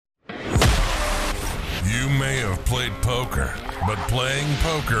You may have played poker, but playing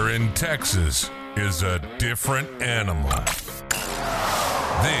poker in Texas is a different animal.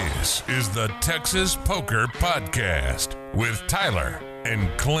 This is the Texas Poker Podcast with Tyler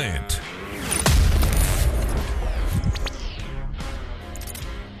and Clint.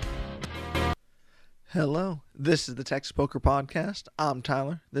 Hello, this is the Texas Poker Podcast. I'm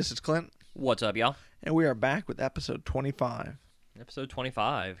Tyler. This is Clint. What's up, y'all? And we are back with episode 25. Episode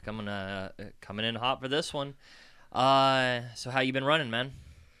 25, coming in hot for this one. So how you been running, man?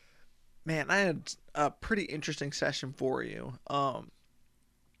 Man, I had a pretty interesting session for you.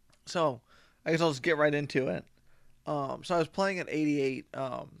 So I guess I'll just get right into it. So I was playing at 88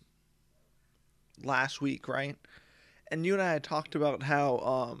 last week, right? And you and I had talked about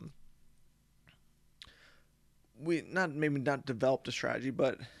how we maybe not developed a strategy,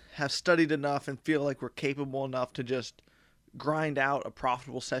 but have studied enough and feel like we're capable enough to just grind out a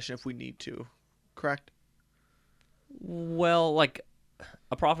profitable session if we need to. Correct? Well, like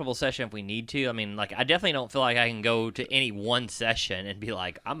a profitable session if we need to. I mean, like I definitely don't feel like I can go to any one session and be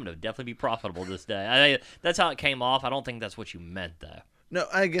like, I'm gonna definitely be profitable this day. That's how it came off. I don't think that's what you meant, though. No,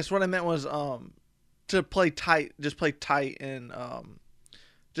 I guess what I meant was to play tight, just play tight and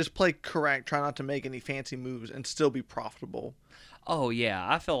just play correct. Try not to make any fancy moves and still be profitable. Oh yeah,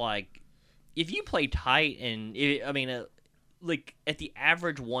 I feel like if you play tight and like at the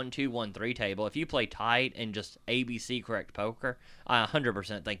average 1-2, 1-3 table, if you play tight and just ABC correct poker, I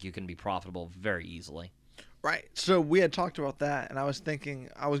 100% think you can be profitable very easily. Right. So we had talked about that, and I was thinking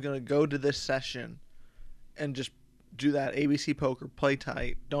I was going to go to this session and just do that ABC poker, play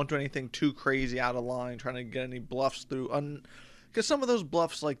tight, don't do anything too crazy out of line, trying to get any bluffs through. Because some of those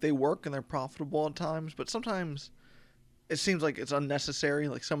bluffs, like, they work and they're profitable at times, but sometimes it seems like it's unnecessary.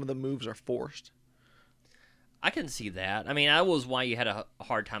 Like some of the moves are forced. I can see that. I mean, that was why you had a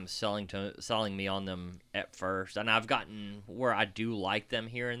hard time selling me on them at first, and I've gotten where I do like them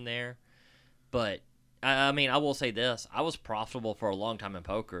here and there. But I mean, I will say this: I was profitable for a long time in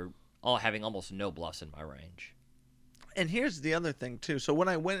poker, having almost no bluffs in my range. And here's the other thing too. So when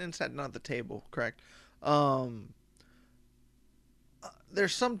I went and sat down at the table, correct?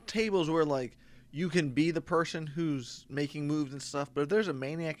 There's some tables where like you can be the person who's making moves and stuff, but if there's a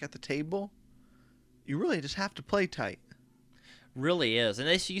maniac at the table, you really just have to play tight. Really is. And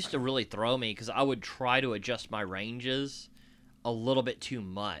this used to really throw me because I would try to adjust my ranges a little bit too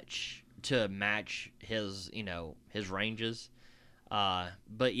much to match his ranges.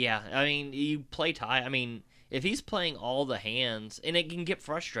 But yeah, I mean, you play tight. I mean, if he's playing all the hands, and it can get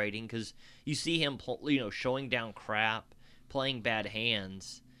frustrating because you see him, showing down crap, playing bad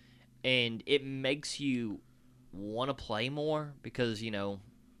hands, and it makes you want to play more because,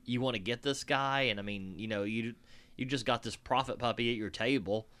 you want to get this guy, and I mean, you just got this profit puppy at your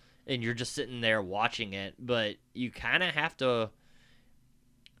table, and you're just sitting there watching it, but you really kind of have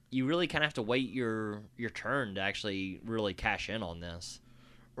to wait your turn to actually really cash in on this.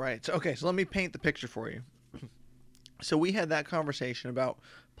 Right. So let me paint the picture for you. So we had that conversation about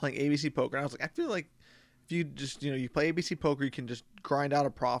playing ABC poker, and I was like, I feel like if you just, you play ABC poker, you can just grind out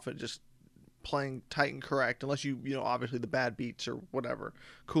a profit just playing tight and correct, unless you obviously the bad beats or whatever,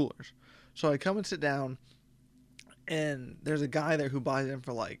 coolers. So I come and sit down, and there's a guy there who buys in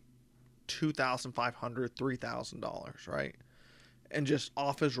for like $2,500, $3,000, right? And just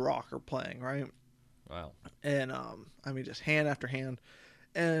off his rocker playing, right? Wow. And I mean, just hand after hand.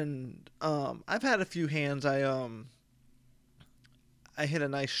 And I've had a few hands. I hit a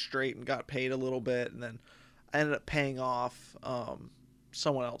nice straight and got paid a little bit, and then I ended up paying off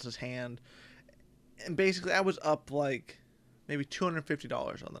someone else's hand. And basically, I was up like maybe $250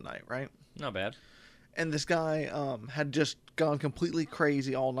 on the night, right? Not bad. And this guy had just gone completely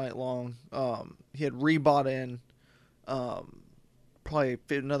crazy all night long. He had rebought in probably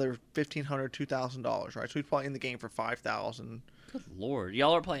another $1,500, $2,000, right? So he's probably in the game for $5,000. Good Lord.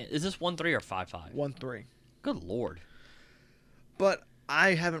 Y'all are playing, is this 1-3 or 5-5? 1-3. Good Lord. But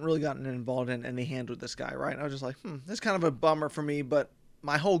I haven't really gotten involved in any hands with this guy, right? And I was just like, this is kind of a bummer for me, but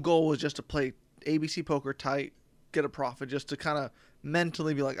my whole goal was just to play ABC poker tight, get a profit, just to kind of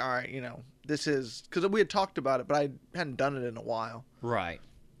mentally be like, all right, this is, because we had talked about it, but I hadn't done it in a while. Right.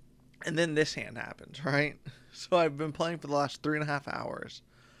 And then this hand happens, right? So I've been playing for the last 3.5 hours.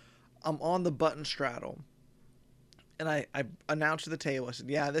 I'm on the button straddle, and I announced to the table, I said,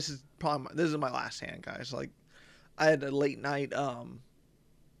 yeah, this is my last hand, guys. Like, I had a late night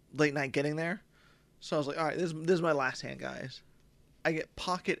getting there. So I was like, all right, this is my last hand, guys. I get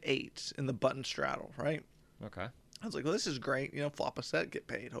pocket eights in the button straddle, right? Okay. I was like, well, this is great. Flop a set, get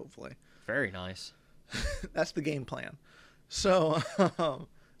paid, hopefully. Very nice. That's the game plan. So, it's a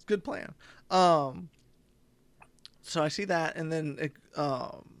good plan. So I see that, and then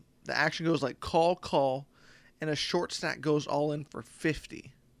the action goes like call, call, and a short stack goes all in for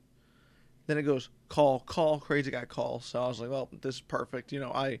 50. Then it goes call, call, crazy guy call. So I was like, well, this is perfect.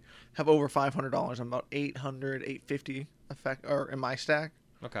 I have over $500. I'm about 800, 850 in my stack.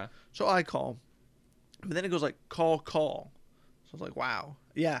 Okay. So I call. But then it goes like call, call. So I was like, wow.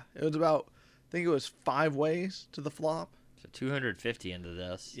 Yeah, it was about, I think it was 5 ways to the flop. So 250 into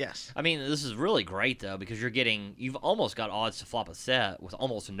this. Yes. I mean, this is really great, though, because you've almost got odds to flop a set with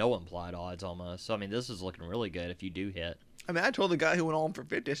almost no implied odds almost. So, I mean, this is looking really good if you do hit. I mean, I told the guy who went on for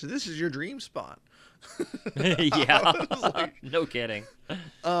 50, I said, this is your dream spot. Yeah. No kidding.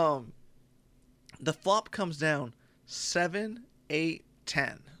 The flop comes down 7, 8,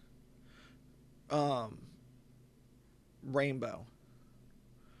 10. Rainbow.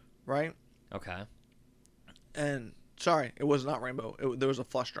 Right? Okay. And, sorry, it was not rainbow. There was a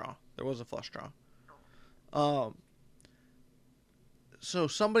flush draw. So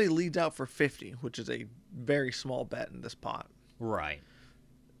somebody leads out for 50, which is a very small bet in this pot. Right.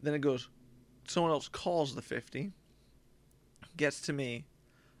 Then it goes, someone else calls the 50, gets to me.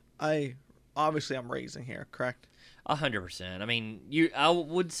 I'm raising here, correct? 100%. I mean, I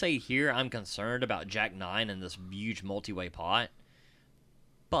would say here I'm concerned about Jack 9 in this huge multi-way pot,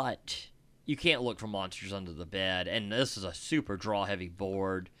 but you can't look for monsters under the bed, and this is a super draw-heavy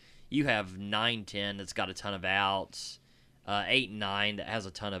board. You have 9-10 that's got a ton of outs, 8-9 that has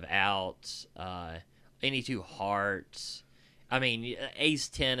a ton of outs, any 2 hearts. I mean,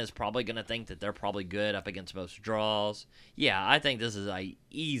 Ace-10 is probably going to think that they're probably good up against most draws. Yeah, I think this is a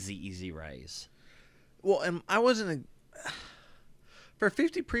easy raise. Well, and I wasn't for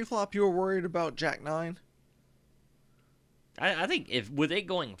 50 pre-flop. You were worried about Jack 9. I think with it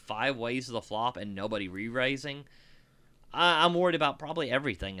going 5 ways to the flop and nobody re-raising, I'm worried about probably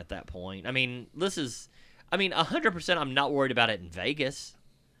everything at that point. I mean, 100% I'm not worried about it in Vegas.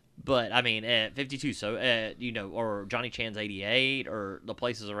 But, I mean, at 52, or Johnny Chan's 88, or the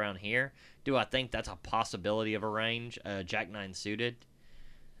places around here, do I think that's a possibility of a range, Jack 9 suited?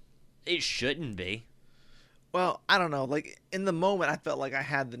 It shouldn't be. Well, I don't know. Like, in the moment, I felt like I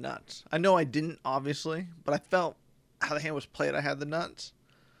had the nuts. I know I didn't, obviously, but I felt how the hand was played, I had the nuts.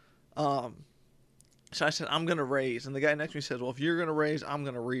 So I said, I'm going to raise. And the guy next to me says, well, if you're going to raise, I'm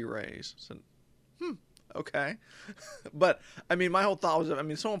going to re-raise. I said, okay. But, I mean, my whole thought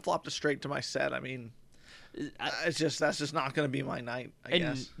was, someone flopped a straight to my set. I mean, that's just not going to be my night, I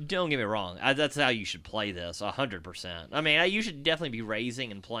guess. Don't get me wrong. That's how you should play this, 100%. I mean, you should definitely be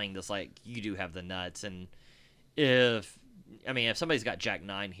raising and playing this like you do have the nuts. And if somebody's got Jack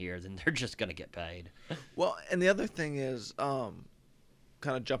 9 here, then they're just going to get paid. Well, and the other thing is,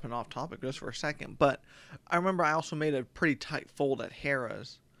 kind of jumping off topic just for a second, but I remember I also made a pretty tight fold at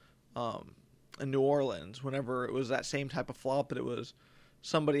Harrah's in New Orleans whenever it was that same type of flop, but it was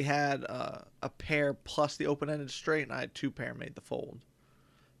somebody had a pair plus the open-ended straight, and I had 2 pair made the fold.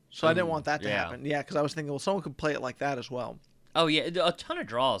 So I didn't want that to happen. Yeah, because I was thinking, well, someone could play it like that as well. Oh, yeah, a ton of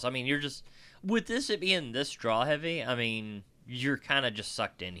draws. I mean, you're just... With it being this draw-heavy, I mean, you're kind of just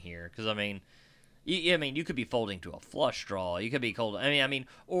sucked in here. Because, you could be folding to a flush draw. You could be cold.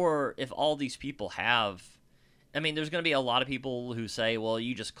 Or if all these people have... there's going to be a lot of people who say, well,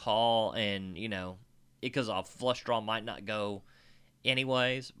 you just call and, because a flush draw might not go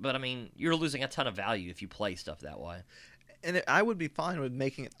anyways. But, you're losing a ton of value if you play stuff that way. And I would be fine with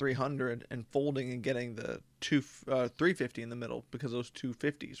making it 300 and folding and getting the 350 in the middle because those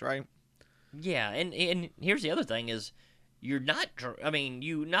 250s, right? Yeah, and here's the other thing is you're not...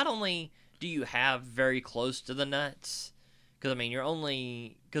 you not only do you have very close to the nuts... Because, you're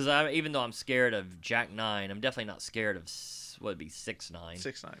only... Because even though I'm scared of Jack 9, I'm definitely not scared of, 6-9.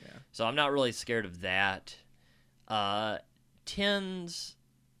 6-9, yeah. So I'm not really scared of that. 10s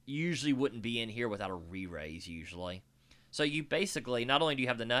usually wouldn't be in here without a re-raise, usually. So you basically, not only do you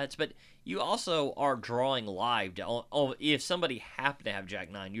have the nuts, but you also are drawing live. If somebody happened to have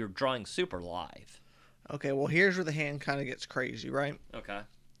Jack 9, you're drawing super live. Okay, well, here's where the hand kind of gets crazy, right? Okay.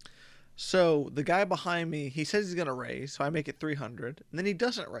 So the guy behind me, he says he's going to raise, so I make it 300, and then he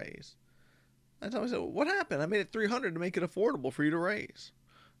doesn't raise. And so I said, what happened? I made it 300 to make it affordable for you to raise.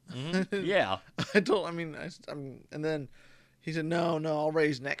 Mm-hmm. Yeah. And then he said, no, I'll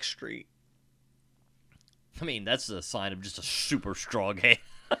raise next street. That's a sign of just a super strong hand.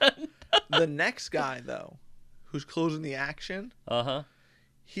 The next guy, though, who's closing the action,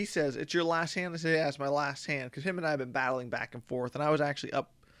 he says, it's your last hand? I said, yeah, it's my last hand, because him and I have been battling back and forth, and I was actually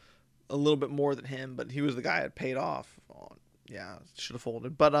up a little bit more than him, but he was the guy I had paid off on. Yeah, should have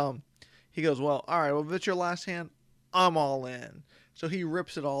folded. But he goes, well, all right, well, if it's your last hand, I'm all in. So he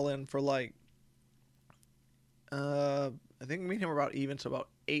rips it all in for like I think me and him were about even, so about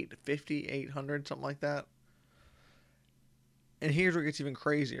 850, 800, something like that. And here's where it gets even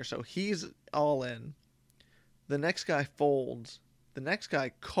crazier. So he's all in. The next guy folds. The next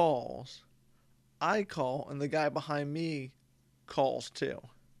guy calls. I call, and the guy behind me calls too.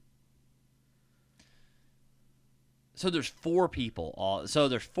 So there's four people.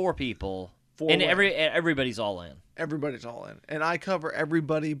 Four and way. everybody's all in. Everybody's all in. And I cover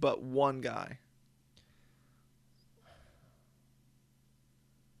everybody but one guy.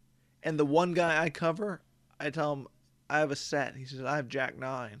 And the one guy I cover, I tell him, I have a set. He says, I have Jack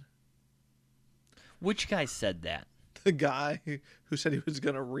 9. Which guy said that? The guy who said he was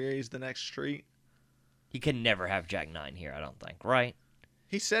going to raise the next street. He can never have Jack 9 here, I don't think, right?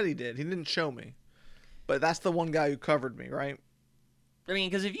 He said he did. He didn't show me. But that's the one guy who covered me, right? I mean,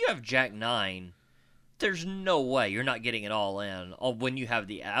 because if you have Jack 9, there's no way you're not getting it all in when you have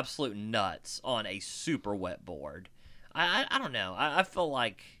the absolute nuts on a super wet board. I don't know. I feel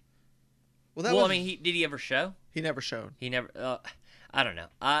like... I mean, did he ever show? He never showed. He never... I don't know.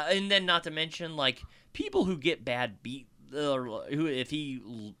 And then not to mention, like, people who get bad beat... who if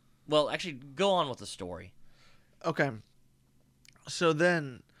he... Well, actually, go on with the story. Okay. So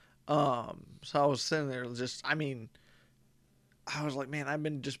then... so I was sitting there I was like, man, I've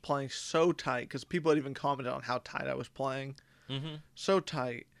been just playing so tight, because people had even commented on how tight I was playing. Mm-hmm. So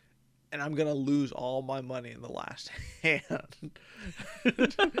tight, and I'm going to lose all my money in the last hand.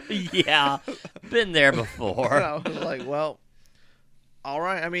 Yeah, been there before. And I was like, well, all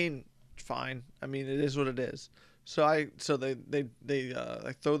right. I mean, fine. I mean, it is what it is. So they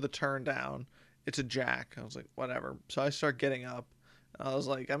throw the turn down. It's a jack. I was like, whatever. So I start getting up. I was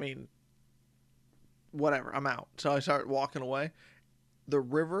like, I mean, whatever, I'm out. So I start walking away. The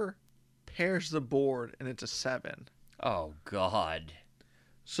river pairs the board, and it's a 7. Oh, God.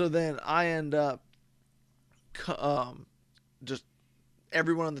 So then I end up, just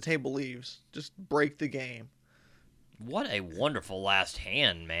everyone on the table leaves. Just break the game. What a wonderful last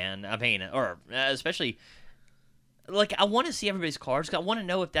hand, man. I mean, or especially, like, I want to see everybody's cards, 'cause I want to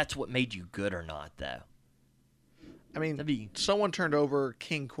know if that's what made you good or not, though. I mean, someone turned over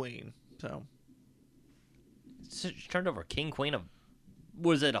King Queen, so. Turned over King Queen of...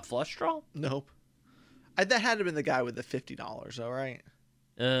 Was it a flush draw? Nope. That had to have been the guy with the $50, though, right?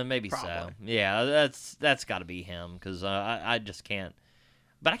 Maybe Probably. so. Yeah, that's got to be him, because I just can't...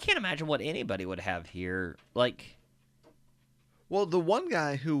 But I can't imagine what anybody would have here. Like... Well, the one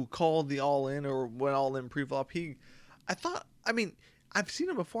guy who called the all-in or went all-in pre-flop, I've seen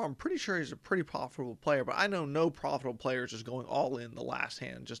him before. I'm pretty sure he's a pretty profitable player, but I know no profitable player is just going all-in the last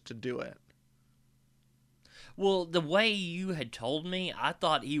hand just to do it. Well, the way you had told me, I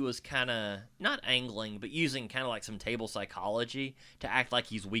thought he was kind of, not angling, but using kind of like some table psychology to act like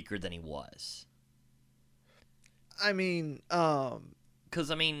he's weaker than he was. I mean, Because,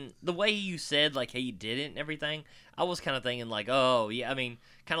 I mean, the way you said, like, hey, you did it and everything, I was kind of thinking, like, oh, yeah, I mean,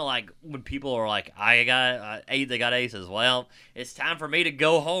 kind of like when people are like, they got aces. Well, it's time for me to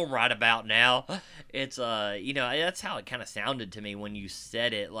go home right about now. It's, that's how it kind of sounded to me when you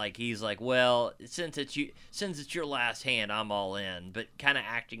said it. Like, he's like, well, since it's your last hand, I'm all in. But kind of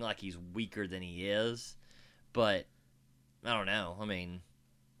acting like he's weaker than he is. But, I don't know. I mean...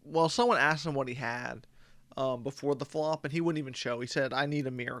 Well, someone asked him what he had. Before the flop, and he wouldn't even show. He said, I need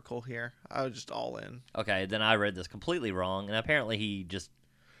a miracle here. I was just all in. Okay, then I read this completely wrong, and apparently he just...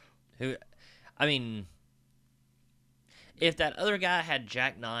 if that other guy had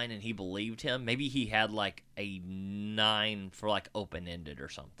Jack 9 and he believed him, maybe he had, like, a 9 for, like, open-ended or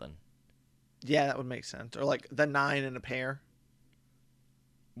something. Yeah, that would make sense. Or, like, the 9 in a pair.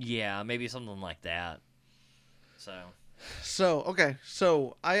 Yeah, maybe something like that. So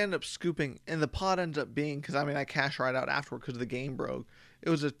I end up scooping, and the pot ends up being, because I cash right out afterward because the game broke. It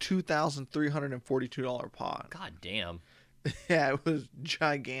was a $2,342 pot. God damn. Yeah, it was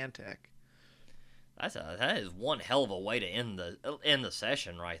gigantic. That is one hell of a way to end the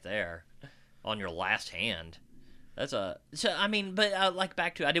session right there, on your last hand. Back to,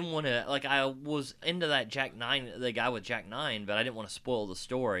 I didn't want to, like, I was into that Jack 9, the guy with Jack 9, but I didn't want to spoil the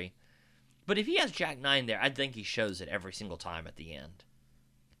story. But if he has Jack 9 there, I think he shows it every single time at the end.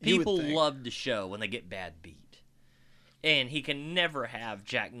 People love to show when they get bad beat. And he can never have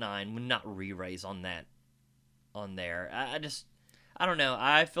Jack 9 when not re-raise on there. I don't know.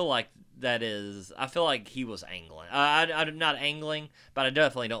 I feel like he was angling. I'm not angling, but I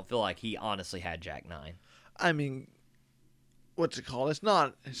definitely don't feel like he honestly had Jack 9. I mean, what's it called? It's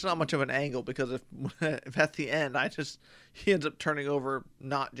not much of an angle because if at the end he ends up turning over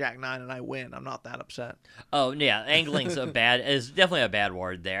not Jack 9 and I win, I'm not that upset. Oh yeah, angling's is definitely a bad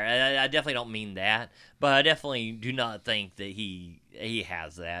word there. I definitely don't mean that, but I definitely do not think that he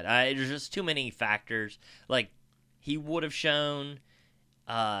has that. There's just too many factors. Like he would have shown,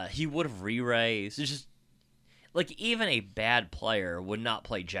 he would have re-raised. It's just like even a bad player would not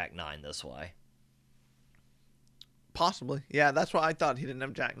play Jack 9 this way. Possibly, yeah. That's why I thought he didn't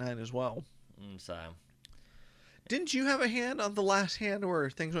have Jack 9 as well. So, didn't you have a hand on the last hand where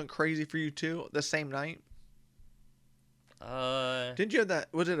things went crazy for you too the same night? Didn't you have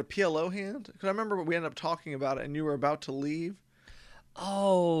that? Was it a PLO hand? Because I remember we ended up talking about it, and you were about to leave.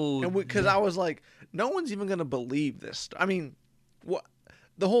 Oh, and because I was like, no one's even gonna believe this. I mean, what?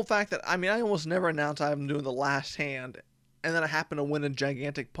 The whole fact that I almost never announce I'm doing the last hand, and then I happen to win a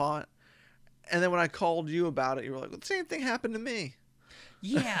gigantic pot. And then when I called you about it, you were like, well, the same thing happened to me.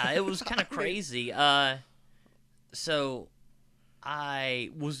 Yeah, it was kind of crazy. So I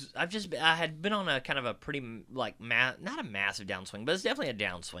had been on a kind of a pretty like not a massive downswing, but it's definitely a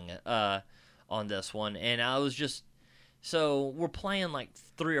downswing on this one. And I was just, so we're playing like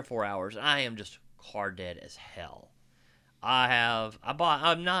 3 or 4 hours. I am just card dead as hell.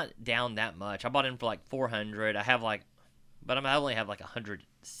 I'm not down that much. I bought in for like 400. I only have like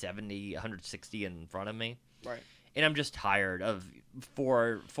 170, 160 in front of me. Right. And I'm just tired of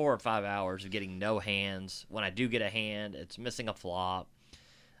 4 or 5 hours of getting no hands. When I do get a hand, it's missing a flop.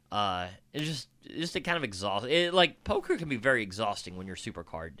 It's just kind of exhausting. Like poker can be very exhausting when you're super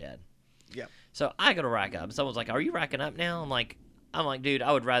card dead. Yeah. So I gotta rack up. Someone's like, "Are you racking up now?" I'm like, dude,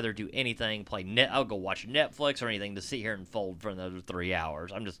 I would rather do anything. I would go watch Netflix or anything to sit here and fold for another 3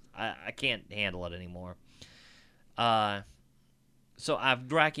 hours. I can't handle it anymore. So I'm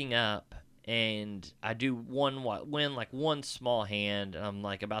racking up, and I do win like one small hand, and I'm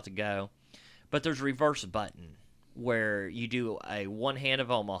like about to go, but there's a reverse button where you do a 1 hand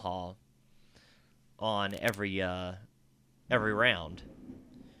of Omaha on every round.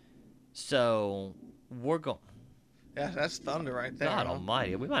 So we're going. Yeah, that's thunder right there. God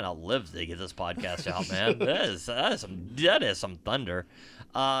almighty, we might not live to get this podcast out, man. that is some thunder.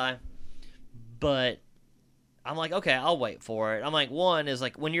 But I'm like, okay, I'll wait for it. I'm like, one is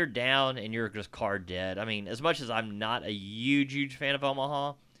like when you're down and you're just card dead. I mean, as much as I'm not a huge fan of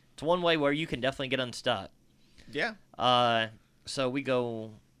Omaha, it's one way where you can definitely get unstuck. Yeah. So we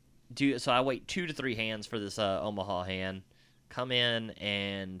go so I wait 2 to 3 hands for this Omaha hand. Come in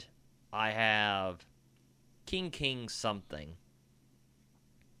and I have King something.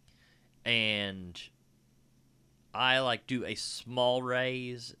 And I like do a small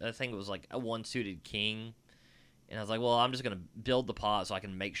raise. I think it was like a 1 suited king. And I was like, well, I'm just going to build the pot so I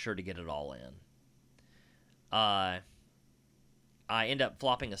can make sure to get it all in. I end up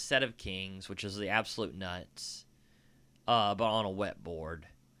flopping a set of kings, which is the absolute nuts, but on a wet board.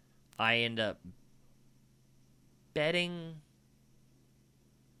 I end up betting.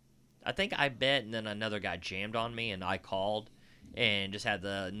 I think I bet, and then another guy jammed on me, and I called and just had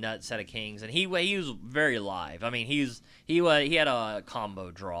the nut set of kings. And he was very live. I mean, he had a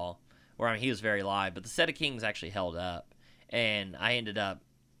combo draw. Where he was very live, but the set of kings actually held up, and I ended up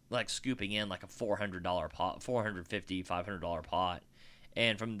like scooping in like a $400 pot, $450, $500 pot,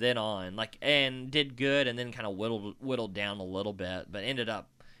 and from then on, and did good, and then kind of whittled down a little bit, but ended up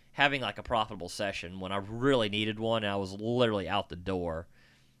having like a profitable session when I really needed one, and I was literally out the door,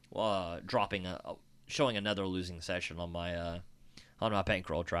 showing another losing session on my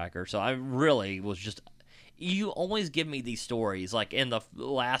bankroll tracker. So I really was just. You always give me these stories, like in the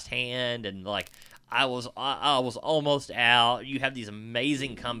last hand, and like I was almost out. You have these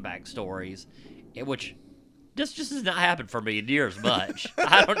amazing comeback stories, which just does not happen for me near as much.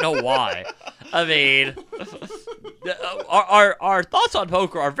 I don't know why. I mean, our thoughts on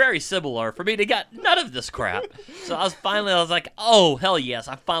poker are very similar. For me to get none of this crap, so I was like, oh hell yes,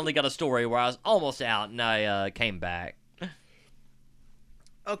 I finally got a story where I was almost out and I came back.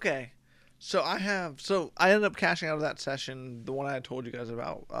 Okay. So I ended up cashing out of that session, the one I had told you guys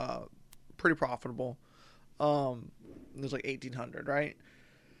about, pretty profitable. It was like 1,800, right?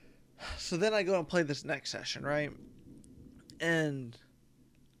 So then I go and play this next session, right? And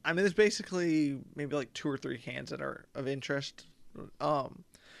I mean, there's basically maybe like 2 or 3 hands that are of interest.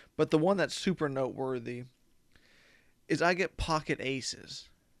 But the one that's super noteworthy is I get pocket aces.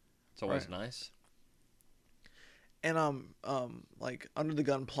 It's always nice. And I'm like under the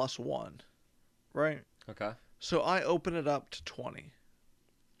gun +1. Right. Okay. So I open it up to 20.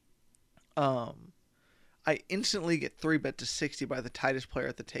 I instantly get 3-bet to 60 by the tightest player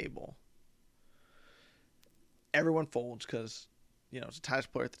at the table. everyone folds because, it's the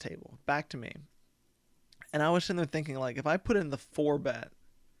tightest player at the table. Back to me. And I was sitting there thinking, like, if I put in the 4-bet,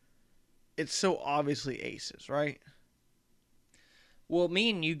 it's so obviously aces, right? Well, me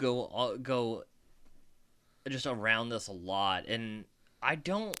and you go just around this a lot, and I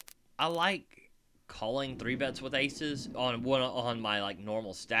like calling 3-bets with aces on my like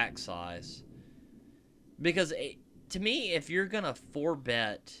normal stack size, because to me, if you're gonna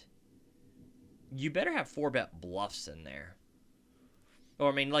 4-bet, you better have 4-bet bluffs in there. Or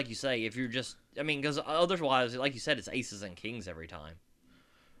I mean, like you say, if you're just, I mean, because otherwise, like you said, it's aces and kings every time.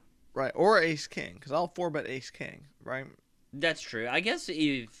 Right, or ace king, because I'll 4-bet ace king, right? That's true. I guess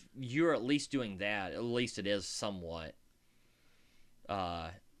if you're at least doing that, at least it is somewhat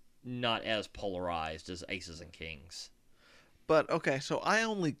not as polarized as aces and kings. But, okay, so I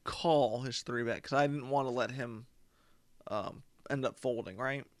only call his 3-bet because I didn't want to let him end up folding,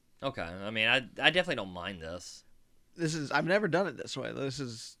 right? Okay, I mean, I definitely don't mind this. I've never done it this way.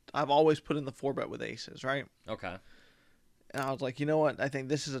 I've always put in the 4-bet with aces, right? Okay. And I was like, you know what? I think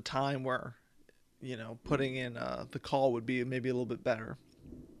this is a time where, putting in the call would be maybe a little bit better.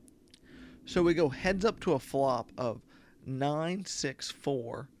 So we go heads up to a flop of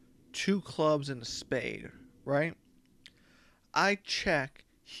 9-6-4, 2 clubs and a spade, right? I check.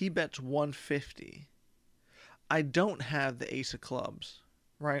 He bets 150. I don't have the ace of clubs,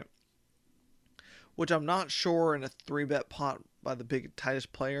 right? Which I'm not sure in a 3-bet pot by the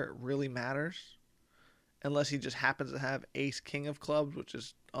tightest player it really matters. Unless he just happens to have ace king of clubs, which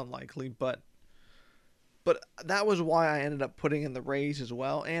is unlikely. But that was why I ended up putting in the raise as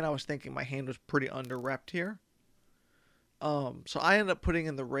well. And I was thinking my hand was pretty under-repped here. So I ended up putting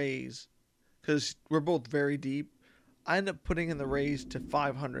in the raise because we're both very deep. I ended up putting in the raise to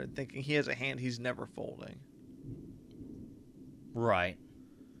 500 thinking he has a hand he's never folding. Right.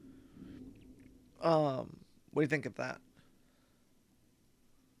 What do you think of that?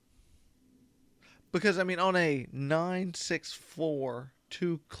 Because, I mean, on a 9-6-4,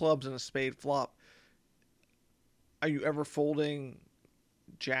 2 clubs and a spade flop, are you ever folding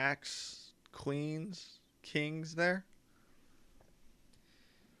jacks, queens, kings there?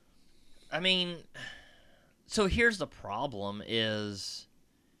 I mean, so here's the problem is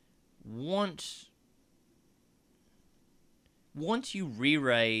once you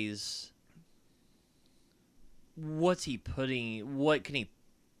re-raise, what can he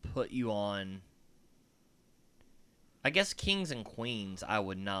put you on? I guess kings and queens I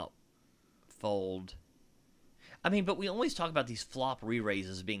would not fold. I mean, but we always talk about these flop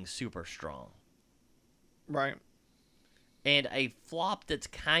re-raises being super strong. Right. And a flop that's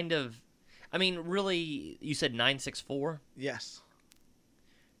kind of, I mean, really, you said 9-6-4? Yes.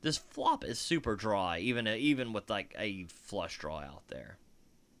 This flop is super dry, even with like a flush draw out there.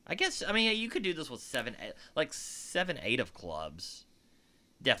 I guess, I mean, you could do this with 7-8 of clubs.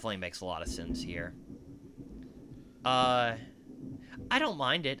 Definitely makes a lot of sense here. I don't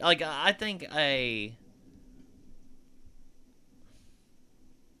mind it. Like, I think a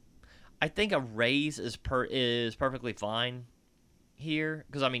raise is perfectly fine here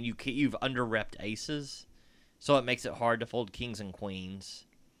because I mean you've under-repped aces, so it makes it hard to fold kings and queens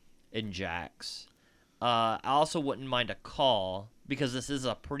and jacks. I also wouldn't mind a call because this is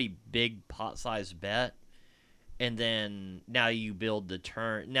a pretty big pot size bet, and then now you build it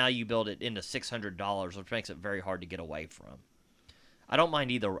into $600, which makes it very hard to get away from. I don't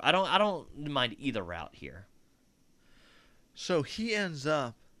mind either. I don't mind either route here. So he ends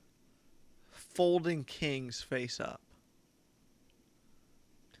up folding kings face up.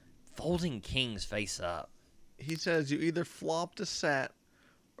 Folding kings face up. He says you either flopped a set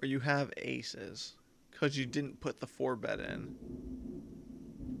or you have aces because you didn't put the 4-bet in.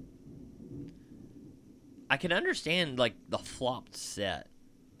 I can understand, like, the flopped set.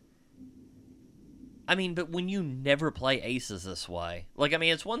 I mean, but when you never play aces this way, like, I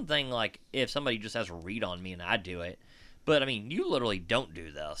mean, it's one thing, like, if somebody just has a read on me and I do it, but, I mean, you literally don't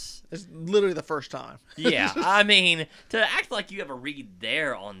do this. It's literally the first time. Yeah, I mean, to act like you have a read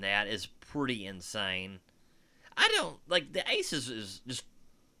there on that is pretty insane. I don't, like, the aces is just,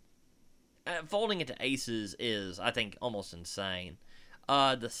 folding into aces is, I think, almost insane.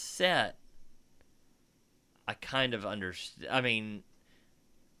 The set, I kind of understand. I mean,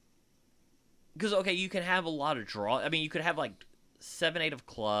 because, okay, you can have a lot of draw. I mean, you could have, like, 7-8 of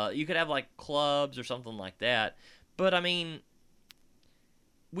clubs. You could have, like, clubs or something like that. But, I mean,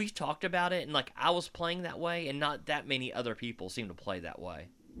 we've talked about it, and, like, I was playing that way, and not that many other people seem to play that way.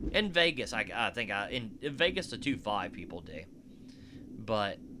 In Vegas, I think in Vegas, the 2-5 people do.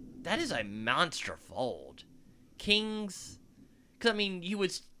 But that is a monster fold. Kings, because, I mean, you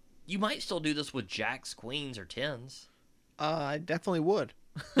would you might still do this with jacks, queens, or tens. I definitely would.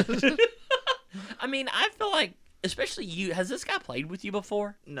 I mean, I feel like, especially you, has this guy played with you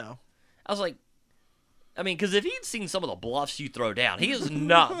before? No. I was like, I mean, because if he'd seen some of the bluffs you throw down, he is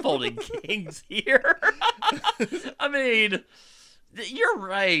not folding kings here. I mean, your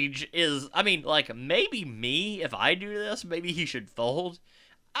range is, I mean, like, maybe me, if I do this, maybe he should fold.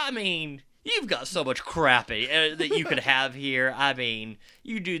 I mean, you've got so much crappy that you could have here. I mean,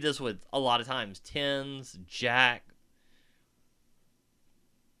 you do this with, a lot of times, tens, jack.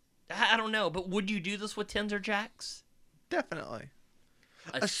 I don't know, but would you do this with tens or jacks? Definitely.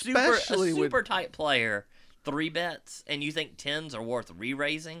 A Especially super tight player, 3-bets, and you think tens are worth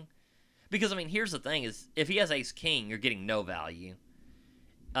re-raising? Because, I mean, here's the thing, is if he has ace-king, you're getting no value.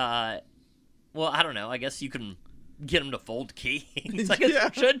 Well, I don't know. I guess you can get him to fold kings. I guess Yeah.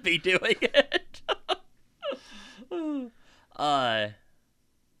 you should be doing it. But I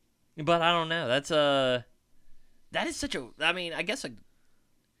don't know. That is such a, I mean, I guess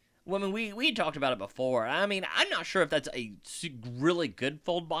well, I mean, we had talked about it before. I mean, I'm not sure if that's a really good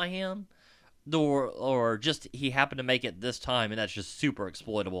fold by him, or just he happened to make it this time, and that's just super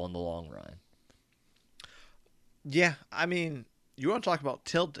exploitable in the long run. Yeah, I mean, you want to talk about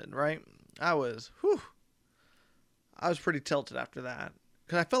tilted, right? I was pretty tilted after that.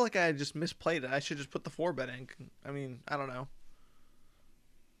 Because I felt like I had just misplayed it. I should just put the 4-bet in. I mean, I don't know.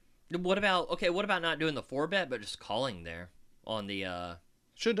 What about not doing the 4-bet, but just calling there on the,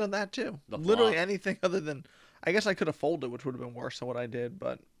 Should have done that too. The Literally flop. anything other than... I guess I could have folded, which would have been worse than what I did,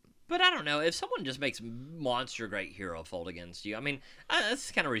 but... But I don't know. If someone just makes monster great hero fold against you, I mean,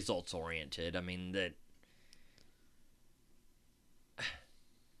 that's kind of results oriented. I mean,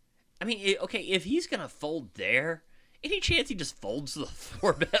 okay, if he's going to fold there, any chance he just folds the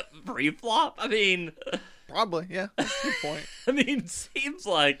 4-bet pre-flop? I mean... Probably, yeah. That's a good point. I mean, seems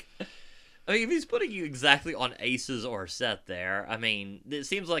like... I mean, if he's putting you exactly on aces or set there, I mean, it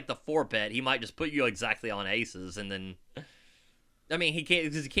seems like the 4-bet, he might just put you exactly on aces, and then... I mean, he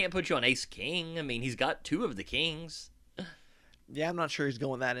can't put you on ace-king. I mean, he's got 2 of the kings. Yeah, I'm not sure he's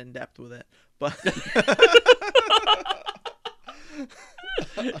going that in-depth with it, but...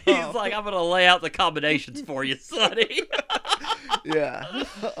 He's like, I'm going to lay out the combinations for you, Sonny. Yeah.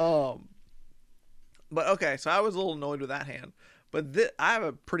 But okay, so I was a little annoyed with that hand. But I have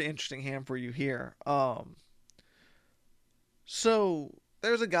a pretty interesting hand for you here. So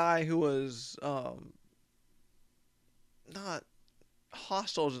there's a guy who was not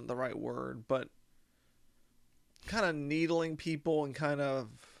hostile isn't the right word, but kind of needling people and kind of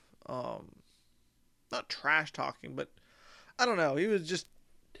not trash talking, but I don't know. He was just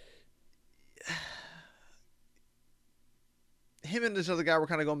him and this other guy were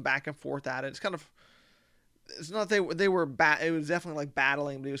kind of going back and forth at it. It's not they were bad. It was definitely like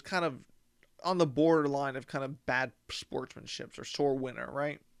battling, but he was kind of on the borderline of kind of bad sportsmanship or sore winner,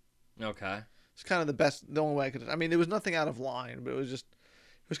 right? Okay. It's kind of the only way I could. I mean, there was nothing out of line, but it was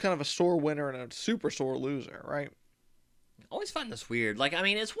kind of a sore winner and a super sore loser, right? I always find this weird. Like, I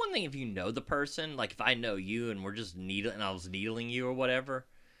mean, it's one thing if you know the person. Like, if I know you and we're just and I was needling you or whatever,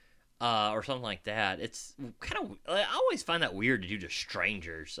 or something like that. It's kind of. I always find that weird to do to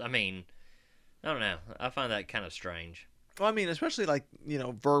strangers. I mean, I don't know. I find that kind of strange. Well, I mean, especially like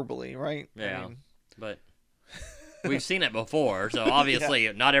verbally, right? Yeah, I mean, but we've seen it before, so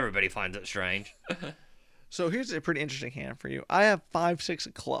obviously not everybody finds it strange. So here's a pretty interesting hand for you. I have 5-6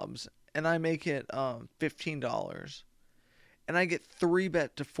 of clubs, and I make it $15, and I get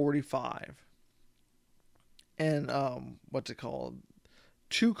 3-bet to 45, and what's it called?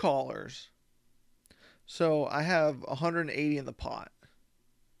 2 callers. So I have 180 in the pot.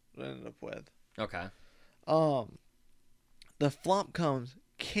 What I ended up with. Okay. The flop comes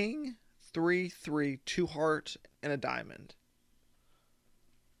king, 3-3, 2 hearts, and a diamond.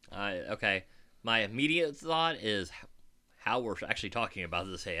 Okay. My immediate thought is how we're actually talking about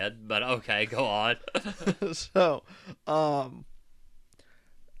this hand, but okay, go on. So,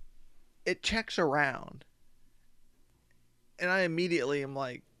 it checks around, and I immediately am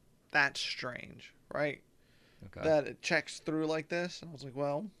like, that's strange, right? Okay. That it checks through like this, and I was like,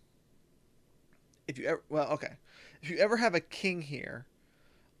 well, if you ever have a king here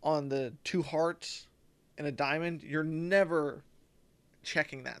on the 2 hearts and a diamond, you're never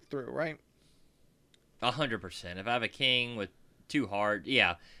checking that through, right? 100%. If I have a king with 2 hearts,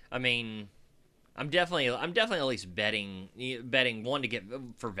 yeah. I mean, I'm definitely at least betting one to get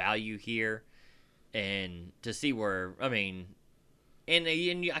for value here, and to see where I mean, and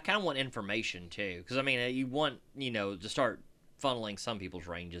I kind of want information too, because I mean you want to start funneling some people's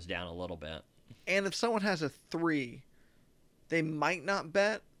ranges down a little bit. And if someone has a 3, they might not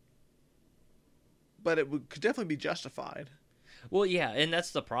bet, but it could definitely be justified. Well, yeah, and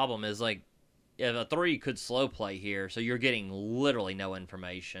that's the problem is like if a 3 could slow play here, so you're getting literally no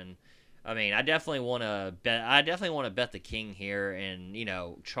information. I mean, I definitely want to bet the king here and,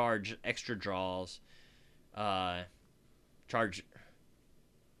 charge extra draws. Charge.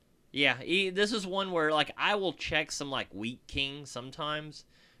 Yeah, this is one where like I will check some like weak king sometimes,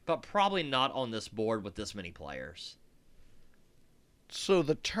 but probably not on this board with this many players. So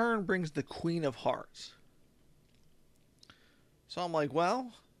the turn brings the queen of hearts. So I'm like,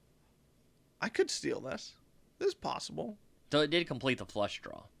 well, I could steal this. This is possible. So it did complete the flush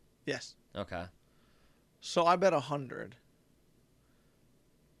draw. Yes. Okay. So I bet 100.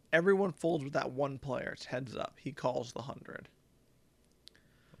 Everyone folds with that one player. It's heads up. He calls the 100.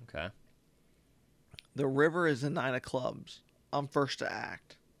 Okay. The river is a 9 of clubs. I'm first to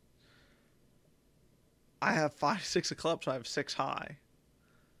act. I have 5, 6 of clubs, so I have 6 high.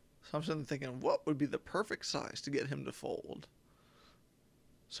 So I'm sitting thinking, what would be the perfect size to get him to fold?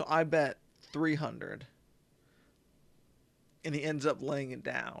 So I bet 300. And he ends up laying it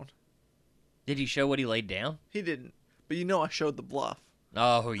down. Did he show what he laid down? He didn't. But I showed the bluff.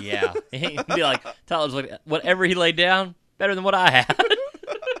 Oh, yeah. He'd be like, Tyler's like, whatever he laid down, better than what I had.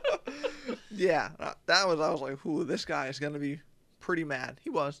 Yeah, I was like, ooh, this guy is going to be pretty mad. He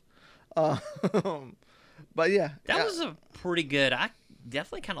was. But yeah. That was a pretty good, I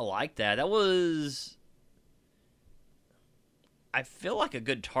definitely kind of like that. That was, I feel like a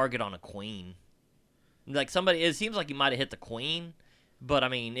good target on a queen. Like it seems like you might have hit the queen, but I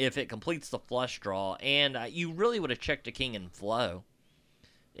mean, if it completes the flush draw, and you really would have checked a king and flow.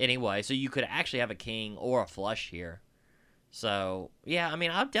 Anyway, so you could actually have a king or a flush here. So, yeah, I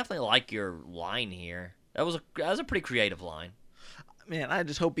mean, I definitely like your line here. That was a pretty creative line. Man, I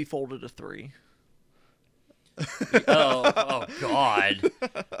just hope he folded a 3. oh God.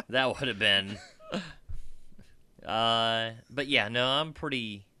 That would have been... but yeah, no,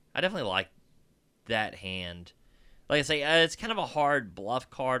 I definitely like that hand. Like I say, it's kind of a hard bluff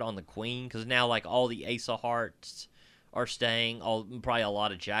card on the queen, because now, like, all the ace of hearts are staying, probably a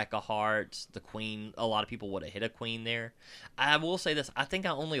lot of jack of hearts, the queen, a lot of people would have hit a queen there. I will say this, I think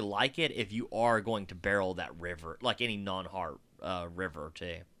I only like it if you are going to barrel that river, like any non-heart river,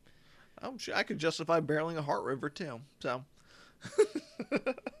 too. I'm sure I could justify barreling a heart river, too, so...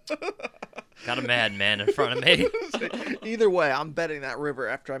 Got a madman in front of me. Either way, I'm betting that river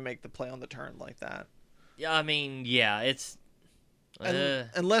after I make the play on the turn like that. Yeah, I mean, yeah, it's...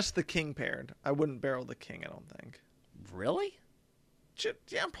 Unless the king paired. I wouldn't barrel the king, I don't think. Really?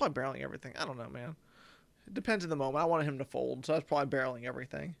 Yeah, I'm probably barreling everything. I don't know, man. It depends on the moment. I wanted him to fold, so I was probably barreling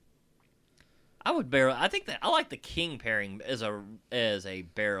everything. I would barrel... I think that I like the king pairing as a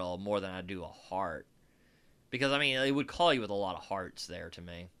barrel more than I do a heart. Because, I mean, it would call you with a lot of hearts there to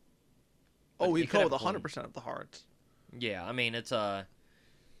me. Oh, he'd call with 100% of the hearts. Yeah, I mean, it's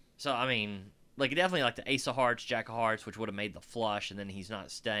So, I mean, like, definitely like the ace of hearts, jack of hearts, which would have made the flush, and then he's not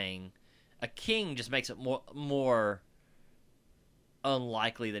staying. A king just makes it more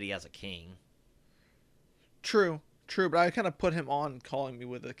unlikely that he has a king. True, but I kind of put him on calling me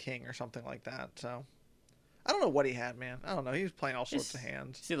with a king or something like that, so... I don't know what he had, man. I don't know. He was playing all sorts of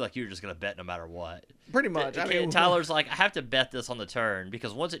hands. It seemed like you were just going to bet no matter what. Pretty much. I mean, Tyler's like, I have to bet this on the turn,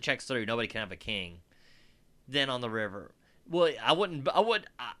 because once it checks through, nobody can have a king. Then on the river. Well, I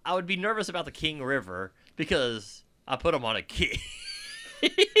would be nervous about the king river, because I put him on a king.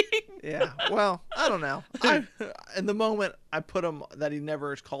 Yeah, well, I don't know. In the moment, I put him that he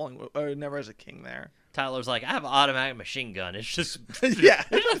never is calling, or never has a king there. Tyler's like, I have an automatic machine gun. It's just, yeah,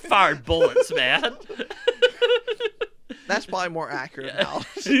 it's just fired bullets, man. That's probably more accurate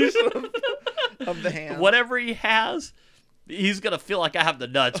analysis of the hand. Whatever he has, he's gonna feel like I have the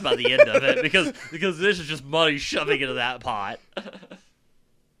nuts by the end of it because this is just money shoving into that pot.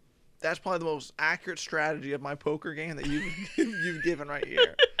 That's probably the most accurate strategy of my poker game that you've given right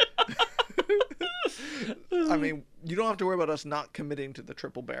here. I mean, you don't have to worry about us not committing to the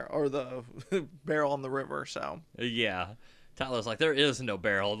triple barrel or the barrel on the river. So yeah, Tyler's like, there is no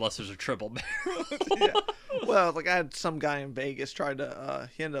barrel unless there's a triple barrel. Yeah. Well, like I had some guy in Vegas tried to.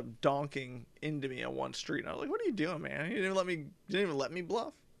 He ended up donking into me on one street, and I was like, "What are you doing, man? You didn't even let me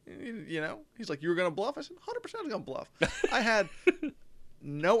bluff." You know, he's like, "You were gonna bluff?" I said, "100% I was gonna bluff." I had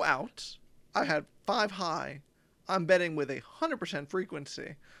no outs. I had 5 high. I'm betting with 100%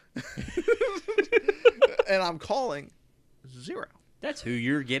 frequency. And I'm calling 0. That's who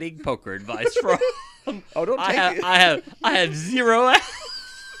you're getting poker advice from. Oh, don't take it. I have 0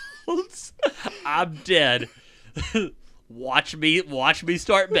 outs. I'm dead. Watch me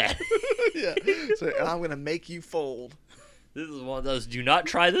start betting. Yeah. So, and I'm gonna make you fold. This is one of those. Do not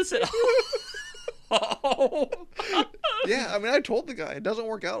try this at home. Oh. Yeah, I mean, I told the guy it doesn't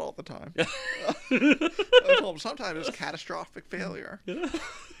work out all the time. I told him sometimes it's catastrophic failure.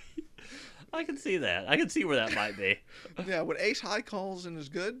 I can see that. I can see where that might be. Yeah, when ace high calls and is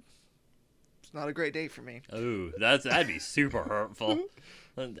good, it's not a great day for me. Ooh, that'd be super hurtful.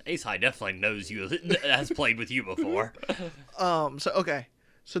 Ace High definitely knows you, has played with you before.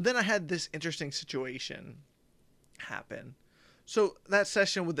 So then I had this interesting situation happen. So that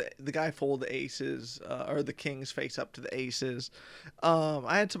session with the guy fold the aces, or the kings face up to the aces.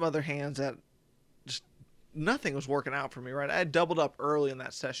 I had some other hands that just nothing was working out for me, right? I had doubled up early in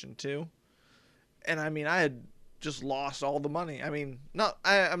that session too. And I mean, I had just lost all the money. I mean,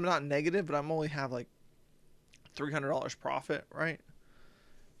 I'm not negative, but I'm only have like $300 profit, right?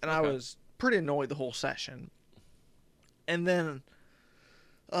 And okay. I was pretty annoyed the whole session. And then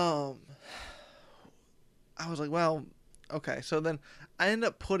I was like, well, okay. So then I ended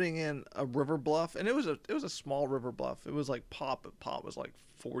up putting in a river bluff, and it was a small river bluff. It was like pop was like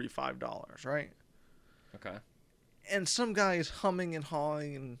 $45, right? Okay. And some guy is humming and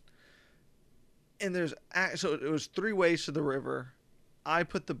hawing, and so it was 3 ways to the river. I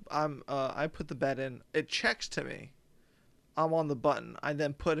put the bet in. It checks to me. I'm on the button. I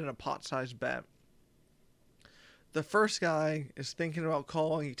then put in a pot-sized bet. The first guy is thinking about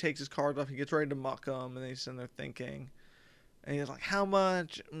calling. He takes his cards off. He gets ready to muck them, and he's sitting there thinking. And he's like, how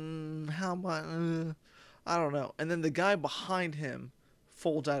much? How much? I don't know. And then the guy behind him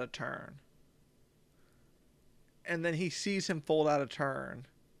folds out a turn. And then he sees him fold out a turn.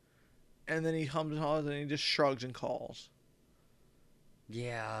 And then he hums and haws, and he just shrugs and calls.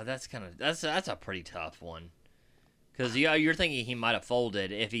 Yeah, that's a pretty tough one. Because you're thinking he might have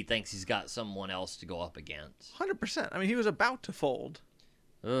folded if he thinks he's got someone else to go up against. 100%. I mean, he was about to fold.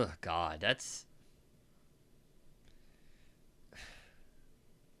 Ugh, God, that's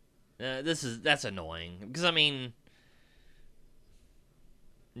annoying. Because I mean,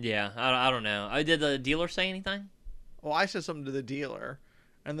 yeah, I don't know. Did the dealer say anything? Well, I said something to the dealer,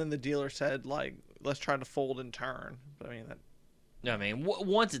 and then the dealer said, like, let's try to fold and turn. But I mean that. No, I mean,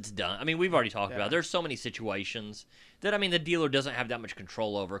 once it's done, I mean, we've already talked about it. There's so many situations that, I mean, the dealer doesn't have that much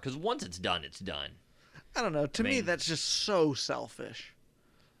control over, because once it's done, it's done. I don't know. To me, that's just so selfish.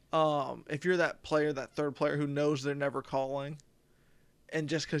 If you're that player, that third player who knows they're never calling, and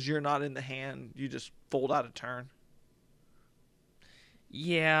just because you're not in the hand, you just fold out a turn.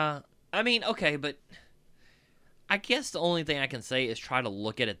 Yeah. I mean, okay, but I guess the only thing I can say is try to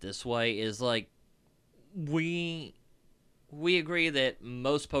look at it this way, is, like, we agree that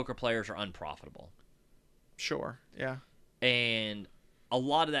most poker players are unprofitable. Sure, yeah. And a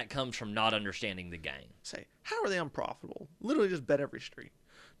lot of that comes from not understanding the game. Say, how are they unprofitable? Literally just bet every street.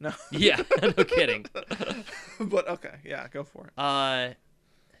 No. Yeah, no kidding. But okay, yeah, go for it. I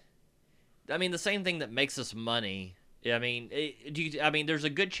mean, the same thing that makes us money. I mean, there's a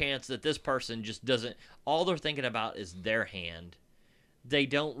good chance that this person just doesn't. All they're thinking about is their hand. They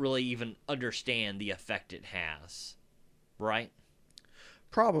don't really even understand the effect it has. Right?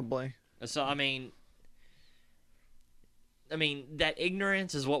 Probably. So, I mean, that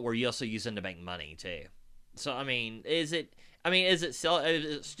ignorance is what we're also using to make money, too. So, I mean, is it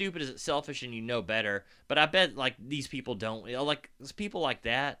stupid? Is it selfish and you know better? But I bet, like, these people don't. Like, people like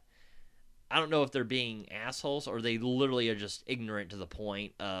that, I don't know if they're being assholes or they literally are just ignorant to the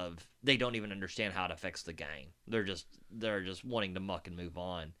point of they don't even understand how it affects the game. They're just wanting to muck and move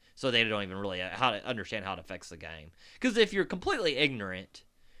on. So they don't even really understand how it affects the game. Because if you're completely ignorant,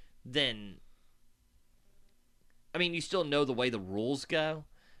 then, I mean, you still know the way the rules go,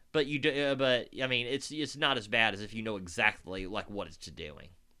 but I mean, it's not as bad as if you know exactly like what it's doing.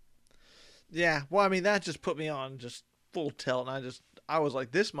 Yeah, well, I mean, that just put me on just full tilt, and I was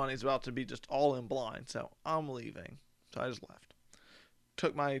like, this money's about to be just all in blind, so I'm leaving. So I just left.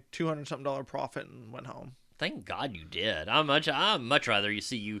 Took my $200-something profit and went home. Thank God you did. I'd much rather you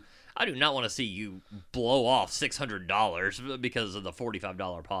see you. I do not want to see you blow off $600 because of the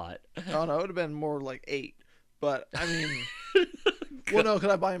 $45 pot. Oh no, it would have been more like $8. But I mean, well, no,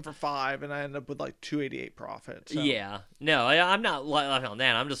 because I buy them for $5, and I end up with like $288 profit. So. Yeah, no, I'm not laughing on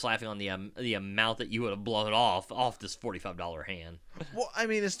that. I'm just laughing on the amount that you would have blown off this $45 hand. Well, I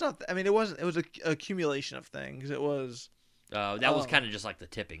mean, it's not. I mean, it wasn't. It was a accumulation of things. It was. That was kind of just like the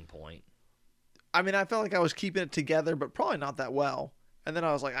tipping point. I mean, I felt like I was keeping it together, but probably not that well. And then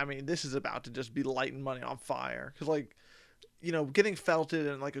I was like, I mean, this is about to just be lighting money on fire. Because, like, you know, getting felted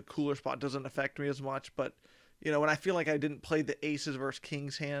in, like, a cooler spot doesn't affect me as much. But, you know, when I feel like I didn't play the aces versus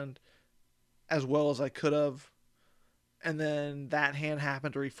kings hand as well as I could have, and then that hand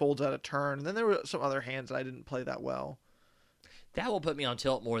happened where he folds out a turn. And then there were some other hands that I didn't play that well. That will put me on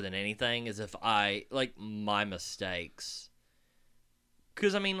tilt more than anything, is if I, like, my mistakes.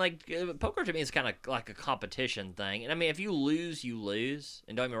 Because, I mean, like, poker to me is kind of like a competition thing. And, I mean, if you lose, you lose.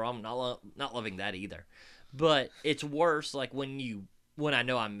 And don't get me wrong, I'm not loving that either. But it's worse, like, when I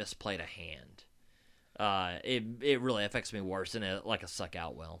know I misplayed a hand. It really affects me worse than a suck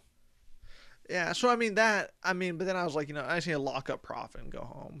out will. Yeah, so, but then I was like, I just need to lock up profit and go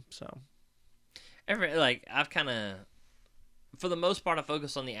home, so. I've kind of, for the most part, I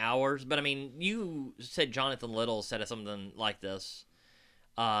focus on the hours. But, I mean, you said Jonathan Little said something like this.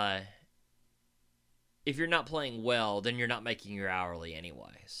 If you're not playing well, then you're not making your hourly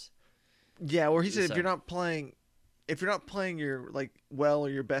anyways. Yeah, where he said if you're not playing your well or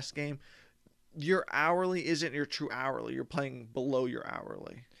your best game, your hourly isn't your true hourly. You're playing below your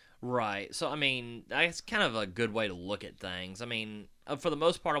hourly. Right. So I mean, that's kind of a good way to look at things. I mean, for the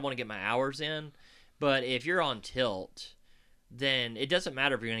most part, I want to get my hours in, but if you're on tilt, then it doesn't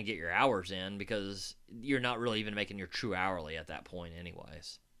matter if you're going to get your hours in because you're not really even making your true hourly at that point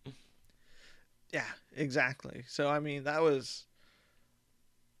anyways. Yeah, exactly. So, I mean, that was,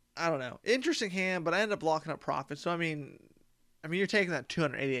 I don't know, interesting hand, but I ended up locking up profit. So, I mean, you're taking that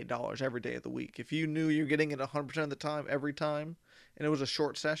 $288 every day of the week. If you knew you're getting it 100% of the time, every time, and it was a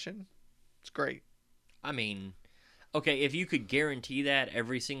short session, it's great. I mean, okay, if you could guarantee that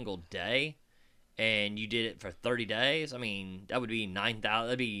every single day, and you did it for 30 days, I mean, that would be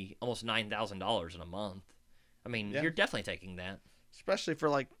that'd be almost $9,000 in a month. I mean, You're definitely taking that. Especially for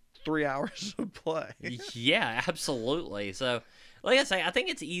like 3 hours of play. Yeah, absolutely. So, like I say, I think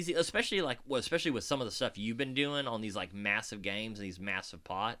it's easy, especially with some of the stuff you've been doing on these like massive games and these massive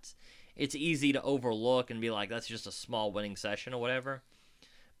pots. It's easy to overlook and be like, that's just a small winning session or whatever.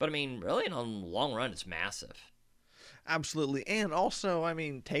 But I mean, really, in the long run, it's massive. Absolutely. And also, I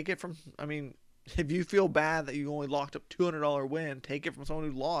mean, if you feel bad that you only locked up $200 win, take it from someone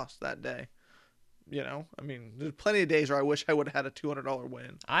who lost that day. There's plenty of days where I wish I would have had a $200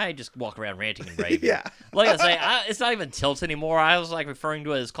 win. I just walk around ranting and raving. Yeah. Like I say, it's not even tilt anymore. I was like referring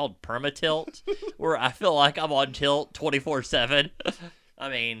to it as called perma-tilt, where I feel like I'm on tilt 24/7. I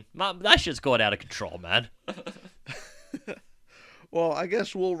mean, that shit's going out of control, man. Well, I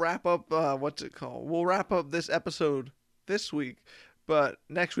guess we'll wrap up, We'll wrap up this episode this week, but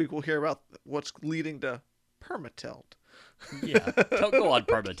next week we'll hear about what's leading to perma-tilt. Yeah, don't go on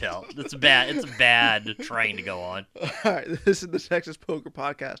perma-tilt. It's bad. It's a bad train to go on. All right, this is the Texas Poker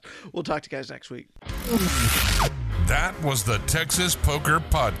Podcast. We'll talk to you guys next week. That was the Texas Poker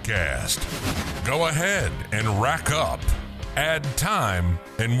Podcast. Go ahead and rack up, add time,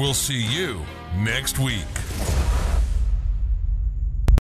 and we'll see you next week.